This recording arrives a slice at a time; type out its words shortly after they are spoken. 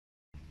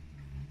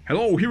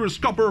Hello, here is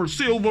copper,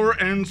 silver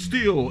and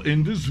steel.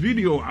 In this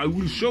video I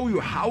will show you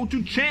how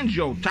to change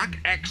your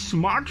Tacx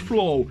Smart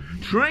Flow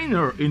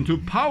trainer into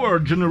power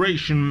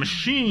generation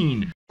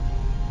machine.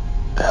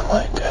 Am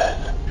I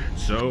dead?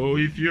 So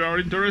if you are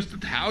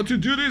interested how to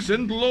do this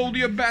and load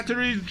your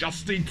batteries,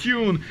 just stay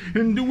tuned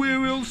and we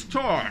will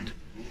start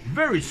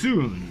very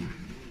soon.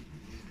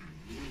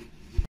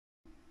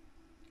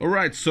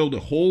 Alright, so the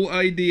whole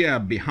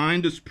idea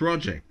behind this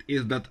project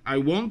is that I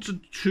wanted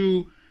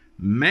to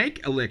make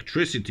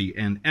electricity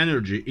and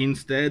energy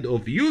instead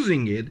of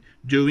using it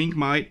doing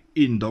my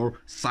indoor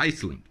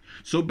cycling.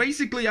 So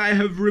basically I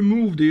have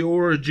removed the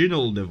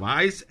original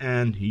device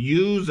and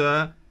use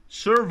a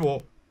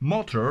servo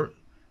motor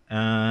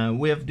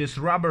with this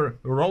rubber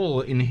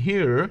roll in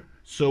here,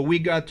 so we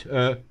got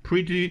a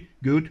pretty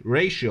good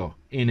ratio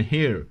in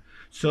here.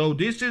 So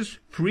this is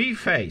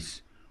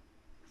three-phase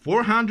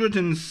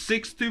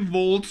 460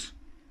 volts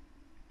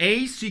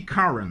AC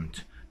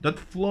current that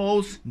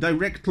flows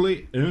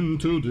directly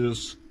into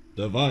this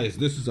device.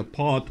 This is a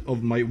part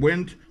of my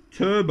wind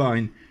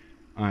turbine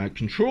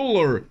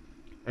controller.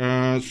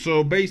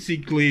 So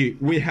basically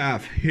we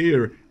have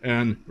here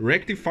an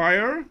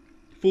rectifier,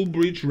 full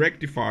bridge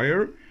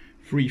rectifier,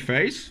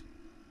 three-phase.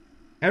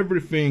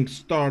 Everything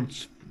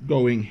starts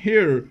going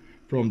here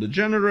from the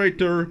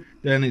generator,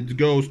 then it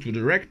goes to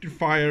the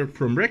rectifier.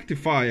 From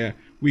rectifier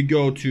we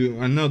go to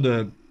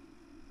another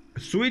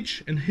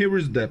switch, and here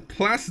is the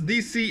plus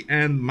DC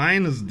and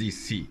minus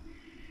DC,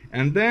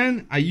 and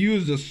then I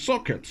use a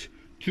socket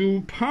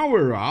to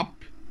power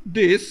up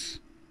this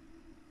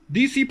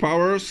DC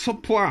power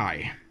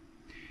supply.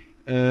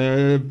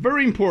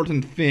 Very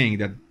important thing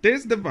that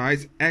this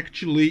device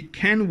actually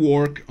can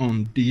work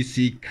on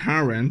DC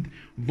current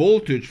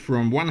voltage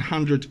from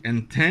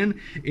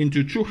 110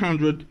 into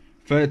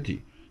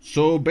 230.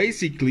 So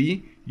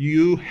basically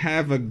you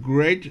have a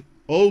great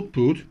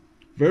output,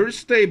 very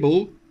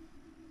stable,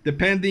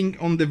 depending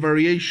on the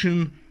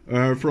variation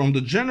from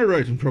the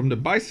generator, from the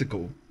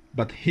bicycle.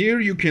 But here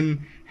you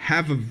can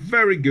have a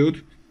very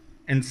good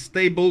and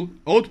stable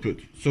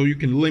output. So you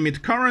can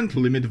limit current,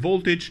 limit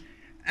voltage,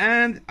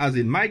 and as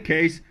in my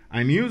case,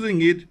 I'm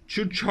using it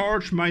to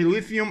charge my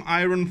lithium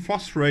iron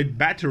phosphate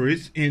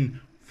batteries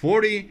in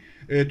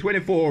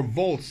 24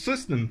 volt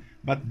system.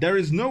 But there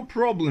is no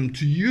problem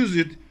to use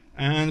it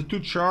and to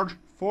charge,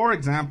 for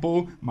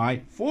example,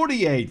 my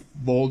 48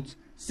 volt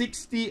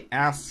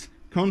 60S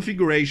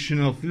configuration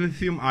of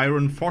lithium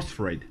iron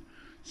phosphate.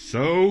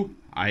 So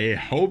I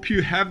hope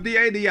you have the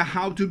idea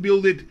how to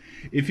build it.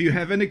 If you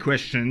have any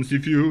questions,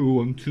 if you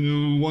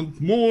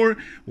want more,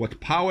 what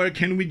power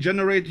can we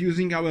generate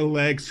using our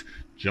legs,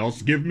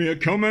 just give me a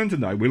comment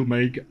and I will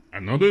make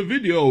another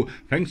video.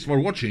 Thanks for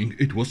watching.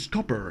 It was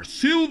copper,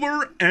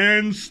 silver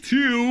and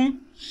steel.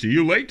 See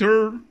you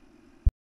later.